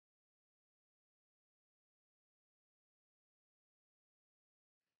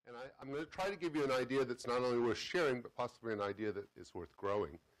And I'm going to try to give you an idea that's not only worth sharing, but possibly an idea that is worth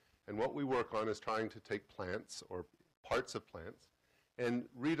growing. And what we work on is trying to take plants or parts of plants and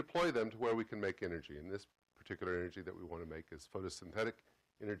redeploy them to where we can make energy. And this particular energy that we want to make is photosynthetic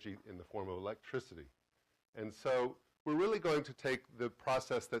energy in the form of electricity. And so we're really going to take the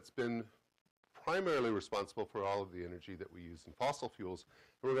process that's been primarily responsible for all of the energy that we use in fossil fuels,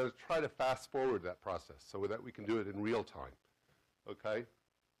 and we're going to try to fast forward that process so that we can do it in real time. Okay?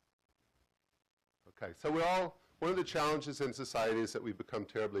 Okay, so one of the challenges in society is that we've become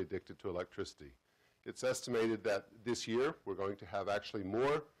terribly addicted to electricity. It's estimated that this year we're going to have actually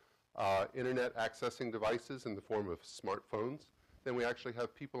more internet accessing devices in the form of smartphones than we actually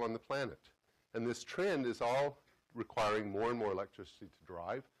have people on the planet. And this trend is all requiring more and more electricity to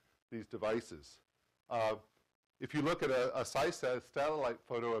drive these devices. If you look at a satellite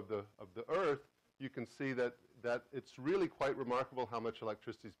photo of the Earth, you can see that it's really quite remarkable how much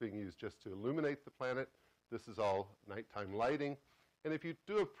electricity is being used just to illuminate the planet. This is all nighttime lighting. And if you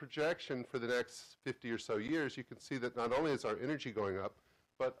do a projection for the next 50 or so years, you can see that not only is our energy going up,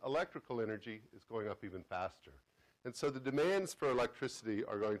 but electrical energy is going up even faster. And so the demands for electricity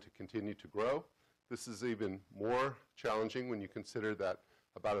are going to continue to grow. This is even more challenging when you consider that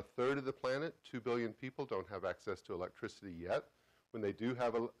about a third of the planet, 2 billion people, don't have access to electricity yet. When they do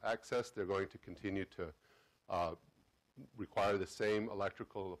have access, they're going to continue to require the same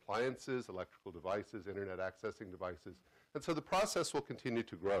electrical appliances, electrical devices, internet accessing devices. And so the process will continue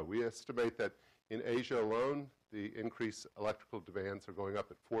to grow. We estimate that in Asia alone, the increased electrical demands are going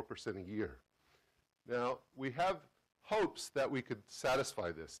up at 4% a year. Now, we have hopes that we could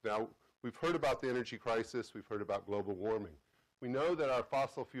satisfy this. Now, we've heard about the energy crisis. We've heard about global warming. We know that our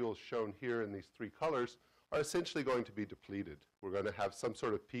fossil fuels shown here in these three colors are essentially going to be depleted. We're going to have some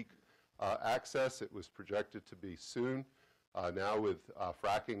sort of peak access. It was projected to be soon. Now with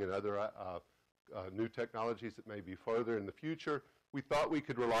fracking and other new technologies, it may be further in the future. We thought we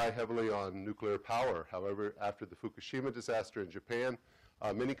could rely heavily on nuclear power. However, after the Fukushima disaster in Japan,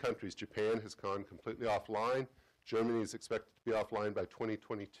 many countries, Japan has gone completely offline. Germany is expected to be offline by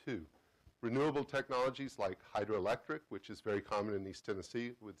 2022. Renewable technologies like hydroelectric, which is very common in East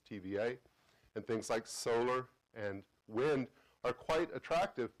Tennessee with TVA, and things like solar and wind are quite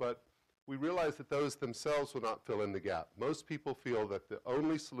attractive, but we realize that those themselves will not fill in the gap. Most people feel that the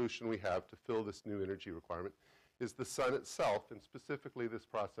only solution we have to fill this new energy requirement is the sun itself, and specifically this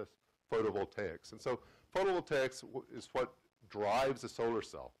process, photovoltaics. And so photovoltaics is what drives a solar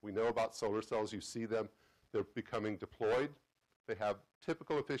cell. We know about solar cells. You see them. They're becoming deployed. They have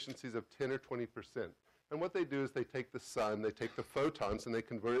typical efficiencies of 10 or 20%. And what they do is they take the sun, they take the photons, and they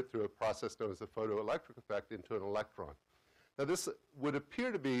convert it through a process known as the photoelectric effect into an electron. Now, this would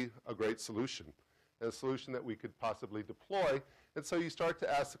appear to be a great solution, a solution that we could possibly deploy. And so you start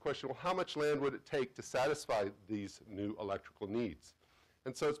to ask the question, well, how much land would it take to satisfy these new electrical needs?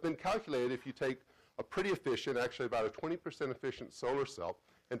 And so it's been calculated if you take a pretty efficient, actually about a 20% efficient solar cell,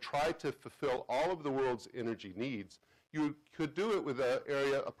 and try to fulfill all of the world's energy needs, you could do it with an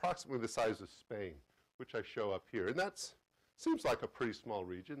area approximately the size of Spain, which I show up here. And that seems like a pretty small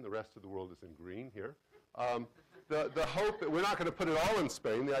region. The rest of the world is in green here. The hope, we're not going to put it all in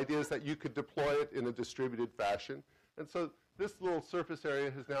Spain. The idea is that you could deploy it in a distributed fashion. And so this little surface area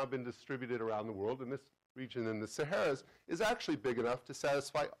has now been distributed around the world, and this region in the Saharas is actually big enough to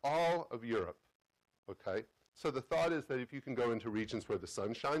satisfy all of Europe. Okay? So the thought is that if you can go into regions where the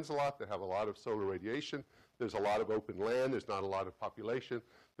sun shines a lot, that have a lot of solar radiation, there's a lot of open land, there's not a lot of population,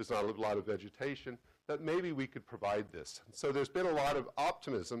 there's not a lot of vegetation, that maybe we could provide this. So there's been a lot of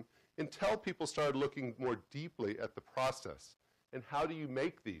optimism until people started looking more deeply at the process and how do you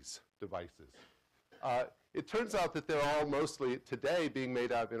make these devices. It turns out that they're all mostly today being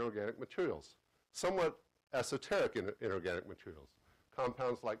made out of inorganic materials, somewhat esoteric inorganic materials,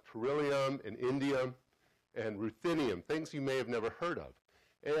 compounds like beryllium and indium and ruthenium, things you may have never heard of.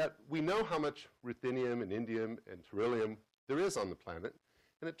 And yet we know how much ruthenium and indium and beryllium there is on the planet,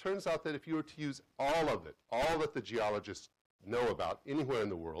 and it turns out that if you were to use all of it, all that the geologists know about anywhere in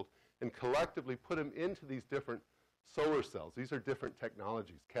the world, and collectively put them into these different solar cells, these are different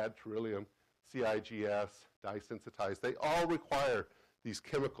technologies, cadmium, CIGS, dye-sensitized, they all require these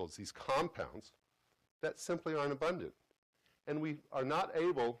chemicals, these compounds that simply aren't abundant. And we are not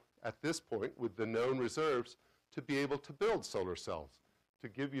able, at this point, with the known reserves, to be able to build solar cells, to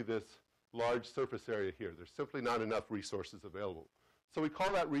give you this large surface area here. There's simply not enough resources available. So we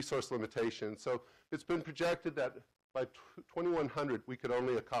call that resource limitation. So it's been projected that by 2100, we could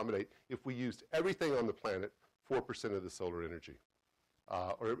only accommodate, if we used everything on the planet, 4% of the solar energy,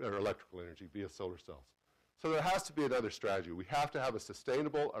 or electrical energy via solar cells. So there has to be another strategy. We have to have a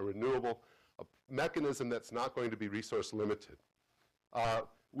sustainable, a renewable, a mechanism that's not going to be resource limited.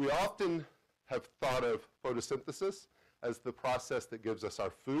 We often have thought of photosynthesis as the process that gives us our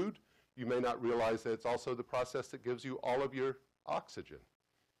food. You may not realize that it's also the process that gives you all of your oxygen.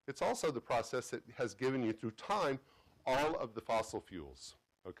 It's also the process that has given you through time all of the fossil fuels,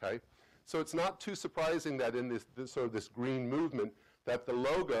 okay? So it's not too surprising that in this green movement that the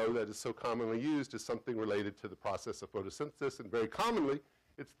logo that is so commonly used is something related to the process of photosynthesis, and very commonly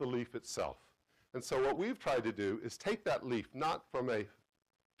it's the leaf itself. And so what we've tried to do is take that leaf, not from a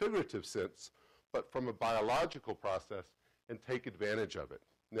figurative sense, but from a biological process, and take advantage of it.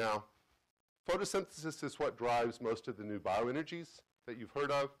 Now, photosynthesis is what drives most of the new bioenergies that you've heard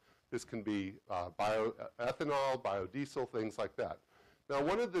of. This can be bioethanol, biodiesel, things like that. Now,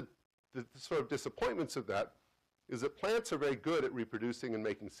 one of the sort of disappointments of that is that plants are very good at reproducing and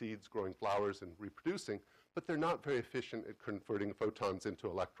making seeds, growing flowers, and reproducing, but they're not very efficient at converting photons into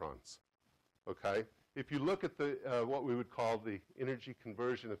electrons, okay? If you look at the, what we would call the energy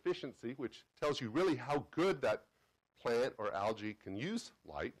conversion efficiency, which tells you really how good that plant or algae can use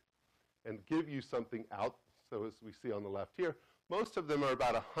light and give you something out, so as we see on the left here, most of them are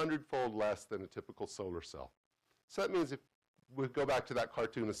about 100-fold less than a typical solar cell. So that means if we go back to that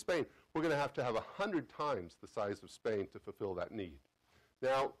cartoon of Spain, we're going to have 100 times the size of Spain to fulfill that need.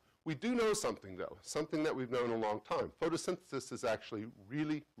 Now, we do know something, though, something that we've known a long time. Photosynthesis is actually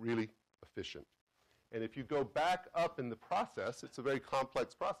really, really efficient. And if you go back up in the process, it's a very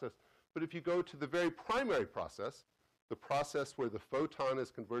complex process, but if you go to the very primary process, the process where the photon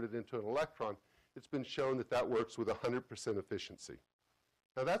is converted into an electron, it's been shown that that works with 100% efficiency.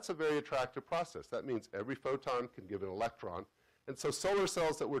 Now that's a very attractive process. That means every photon can give an electron. And so solar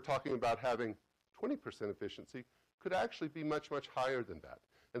cells that we're talking about having 20% efficiency could actually be much, much higher than that.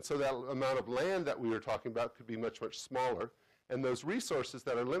 And so that amount of land that we were talking about could be much, much smaller. And those resources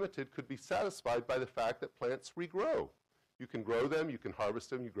that are limited could be satisfied by the fact that plants regrow. You can grow them, you can harvest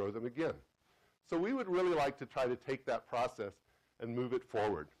them, you grow them again. So we would really like to try to take that process and move it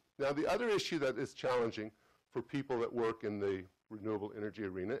forward. Now the other issue that is challenging for people that work in the renewable energy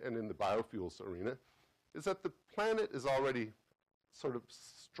arena and in the biofuels arena is that the planet is already sort of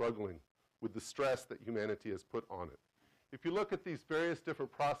struggling with the stress that humanity has put on it. If you look at these various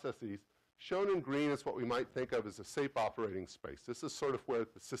different processes, shown in green is what we might think of as a safe operating space. This is sort of where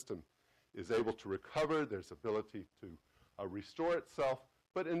the system is able to recover, there's ability to restore itself.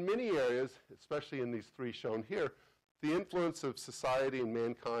 But in many areas, especially in these three shown here, the influence of society and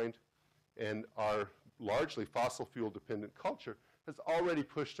mankind and our largely fossil fuel dependent culture has already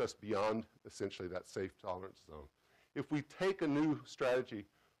pushed us beyond essentially that safe tolerance zone. If we take a new strategy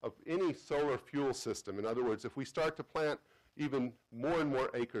of any solar fuel system, in other words, if we start to plant even more and more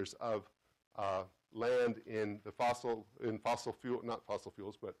acres of land in the fossil fuel, not fossil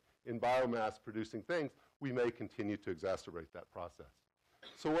fuels, but in biomass producing things, we may continue to exacerbate that process.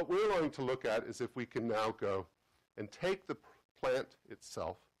 So what we're going to look at is if we can now go and take the plant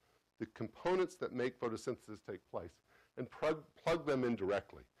itself, the components that make photosynthesis take place, and plug them in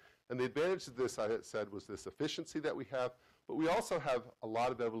directly. And the advantage of this, I had said, was this efficiency that we have, but we also have a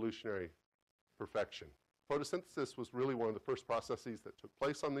lot of evolutionary perfection. Photosynthesis was really one of the first processes that took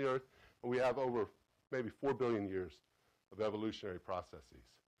place on the Earth, and we have over maybe 4 billion years of evolutionary processes.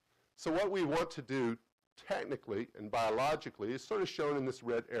 So what we want to do technically and biologically is sort of shown in this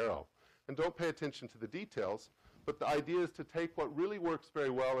red arrow. And don't pay attention to the details, but the idea is to take what really works very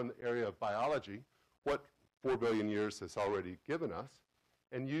well in the area of biology, what 4 billion years has already given us,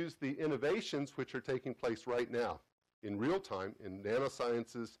 and use the innovations which are taking place right now in real time in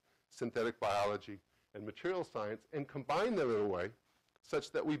nanosciences, synthetic biology, and material science, and combine them in a way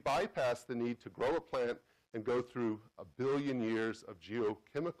such that we bypass the need to grow a plant and go through 1 billion years of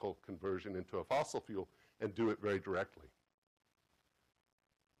geochemical conversion into a fossil fuel and do it very directly.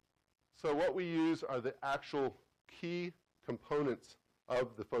 So what we use are the actual key components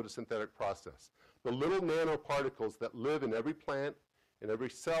of the photosynthetic process. The little nanoparticles that live in every plant, in every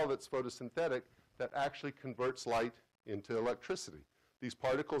cell that's photosynthetic, that actually converts light into electricity. These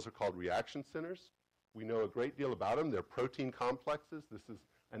particles are called reaction centers. We know a great deal about them. They're protein complexes. This is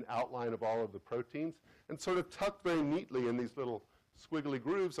an outline of all of the proteins. And sort of tucked very neatly in these little squiggly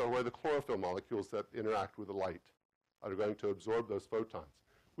grooves are where the chlorophyll molecules that interact with the light are going to absorb those photons.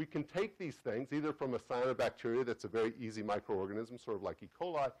 We can take these things either from a cyanobacteria that's a very easy microorganism, sort of like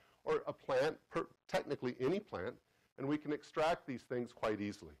Ecole, or a plant, technically any plant, and we can extract these things quite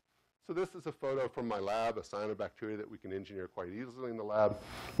easily. So this is a photo from my lab, a cyanobacteria that we can engineer quite easily in the lab.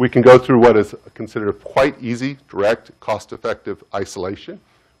 We can go through what is considered a quite easy, direct, cost-effective isolation.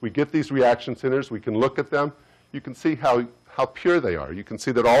 We get these reaction centers. We can look at them. You can see how pure they are. You can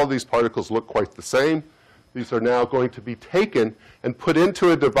see that all of these particles look quite the same. These are now going to be taken and put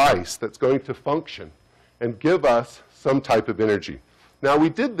into a device that's going to function and give us some type of energy. Now, we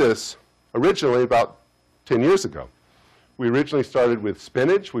did this originally about 10 years ago. We originally started with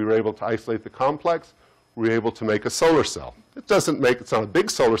spinach. We were able to isolate the complex. We were able to make a solar cell. It's not a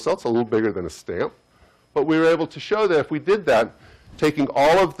big solar cell. It's a little bigger than a stamp. But we were able to show that if we did that, taking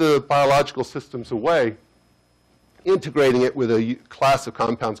all of the biological systems away, integrating it with a class of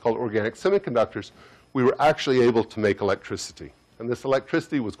compounds called organic semiconductors, we were actually able to make electricity. And this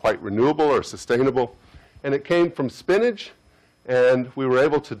electricity was quite renewable or sustainable. And it came from spinach. And we were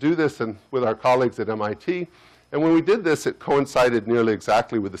able to do this with our colleagues at MIT. And when we did this, it coincided nearly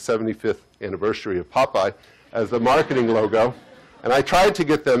exactly with the 75th anniversary of Popeye as a marketing logo. And I tried to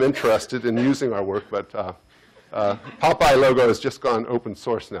get them interested in using our work, but Popeye logo has just gone open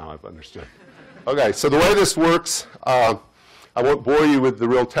source now, I've understood. Okay, so the way this works, I won't bore you with the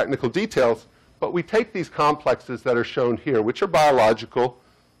real technical details, but we take these complexes that are shown here, which are biological,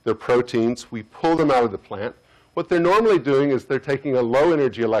 they're proteins, we pull them out of the plant. What they're normally doing is they're taking a low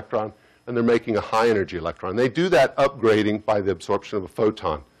energy electron and they're making a high energy electron. They do that upgrading by the absorption of a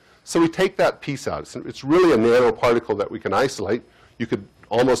photon. So we take that piece out. It's really a nanoparticle that we can isolate. You could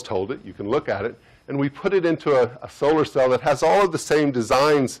almost hold it, you can look at it, and we put it into a solar cell that has all of the same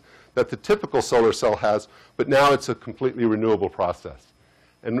designs that the typical solar cell has, but now it's a completely renewable process.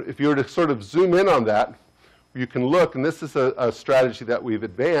 And if you were to sort of zoom in on that, you can look, and this is a strategy that we've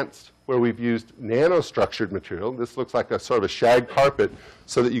advanced where we've used nanostructured material. This looks like a sort of a shag carpet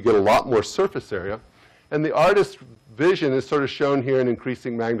so that you get a lot more surface area. And the artist's vision is sort of shown here in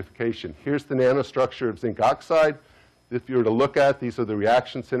increasing magnification. Here's the nanostructure of zinc oxide. If you were to look at, these are the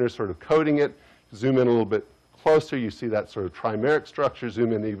reaction centers sort of coating it. Zoom in a little bit closer, you see that sort of trimeric structure.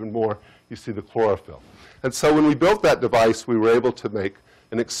 Zoom in even more, you see the chlorophyll. And so when we built that device, we were able to make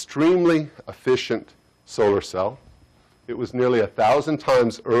an extremely efficient solar cell. It was nearly 1,000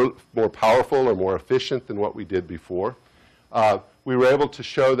 times more powerful or more efficient than what we did before. We were able to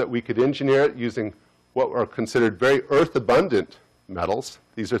show that we could engineer it using what are considered very earth-abundant metals.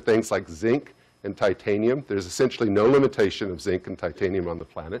 These are things like zinc and titanium. There's essentially no limitation of zinc and titanium on the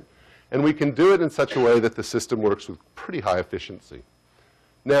planet. And we can do it in such a way that the system works with pretty high efficiency.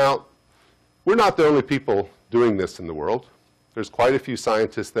 Now, we're not the only people doing this in the world. There's quite a few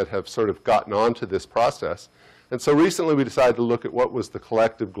scientists that have sort of gotten onto this process. And so recently we decided to look at what was the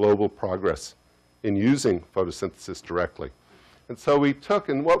collective global progress in using photosynthesis directly. And so we took,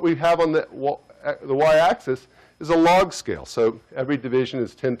 and what we have on the y-axis is a log scale. So every division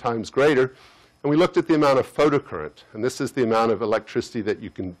is 10 times greater. And we looked at the amount of photocurrent. And this is the amount of electricity that you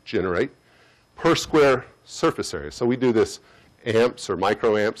can generate per square surface area. So we do this amps or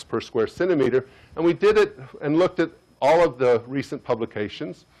microamps per square centimeter. And we did it and looked at all of the recent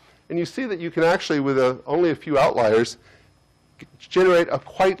publications. And you see that you can actually, with only a few outliers, generate a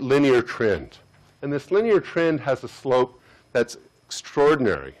quite linear trend. And this linear trend has a slope that's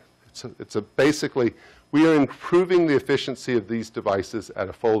extraordinary. Basically, we are improving the efficiency of these devices at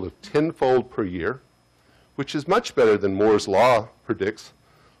a fold of 10-fold per year, which is much better than Moore's law predicts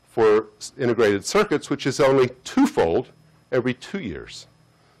for integrated circuits, which is only 2-fold every 2 years.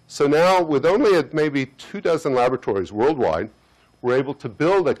 So now, with only maybe 24 laboratories worldwide, we're able to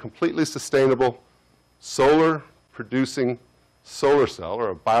build a completely sustainable solar-producing solar cell, or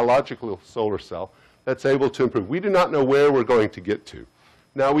a biological solar cell, that's able to improve. We do not know where we're going to get to.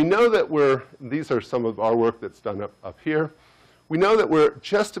 Now, we know that these are some of our work that's done up here. We know that we're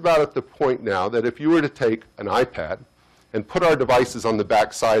just about at the point now that if you were to take an iPad and put our devices on the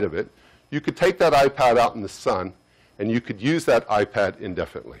back side of it, you could take that iPad out in the sun, and you could use that iPad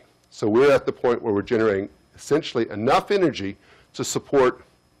indefinitely. So we're at the point where we're generating essentially enough energy to support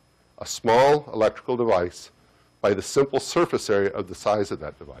a small electrical device by the simple surface area of the size of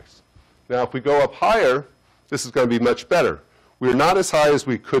that device. Now, if we go up higher, this is going to be much better. We're not as high as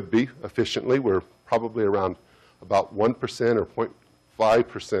we could be efficiently. We're probably around about 1% or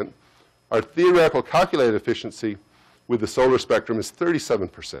 0.5%. Our theoretical calculated efficiency with the solar spectrum is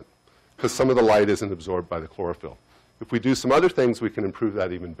 37%, because some of the light isn't absorbed by the chlorophyll. If we do some other things, we can improve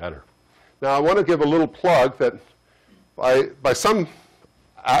that even better. Now, I want to give a little plug that by some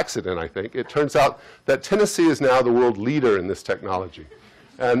accident, I think, it turns out that Tennessee is now the world leader in this technology.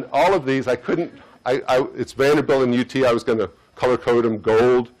 And all of these, it's Vanderbilt and UT. I was going to color code them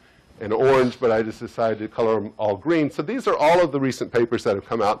gold and orange, but I just decided to color them all green. So these are all of the recent papers that have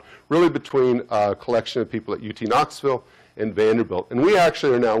come out, really between a collection of people at UT Knoxville and Vanderbilt. And we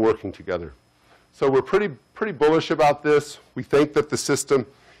actually are now working together. So we're pretty bullish about this. We think that the system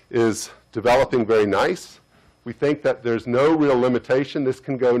is developing very nice. We think that there's no real limitation. This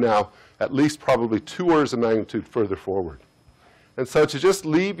can go now at least probably 2 orders of magnitude further forward. And so to just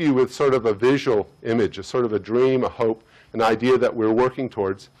leave you with sort of a visual image, a sort of a dream, a hope, an idea that we're working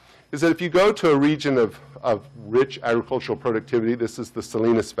towards, is that if you go to a region of rich agricultural productivity, this is the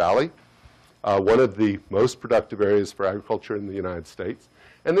Salinas Valley, one of the most productive areas for agriculture in the United States.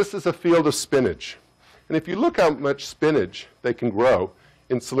 And this is a field of spinach. And if you look how much spinach they can grow,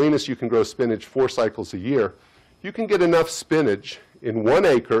 in Salinas you can grow spinach 4 cycles a year. You can get enough spinach in 1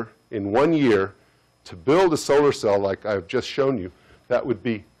 acre in 1 year to build a solar cell like I've just shown you. That would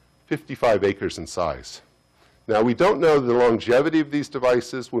be 55 acres in size. Now, we don't know the longevity of these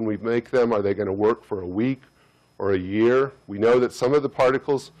devices. When we make them, are they going to work for a week or a year? We know that some of the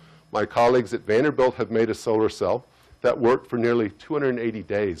particles, my colleagues at Vanderbilt have made a solar cell that worked for nearly 280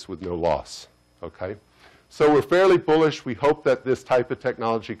 days with no loss, okay? So we're fairly bullish. We hope that this type of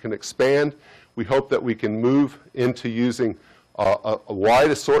technology can expand. We hope that we can move into using a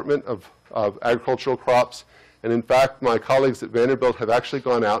wide assortment of agricultural crops. And in fact, my colleagues at Vanderbilt have actually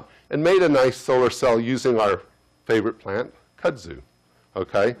gone out and made a nice solar cell using our favorite plant, kudzu,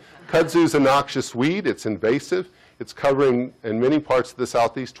 okay? Kudzu is a noxious weed. It's invasive. It's covering, in many parts of the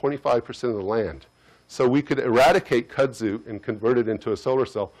southeast, 25% of the land. So we could eradicate kudzu and convert it into a solar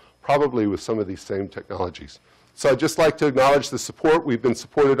cell, probably with some of these same technologies. So I'd just like to acknowledge the support. We've been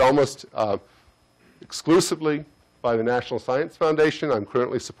supported almost exclusively by the National Science Foundation. I'm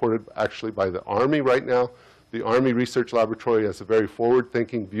currently supported actually by the Army right now. The Army Research Laboratory has a very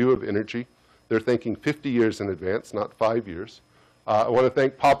forward-thinking view of energy. They're thinking 50 years in advance, not 5 years. I want to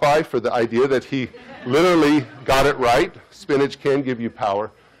thank Popeye for the idea that he literally got it right. Spinach can give you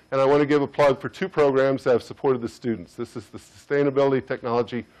power. And I want to give a plug for 2 programs that have supported the students. This is the Sustainability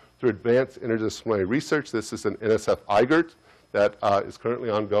Technology through Advanced Interdisciplinary Research. This is an NSF IGERT that is currently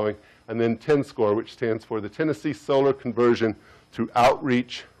ongoing. And then TENSCORE, which stands for the Tennessee Solar Conversion through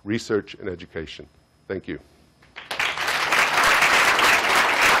Outreach, Research, and Education. Thank you.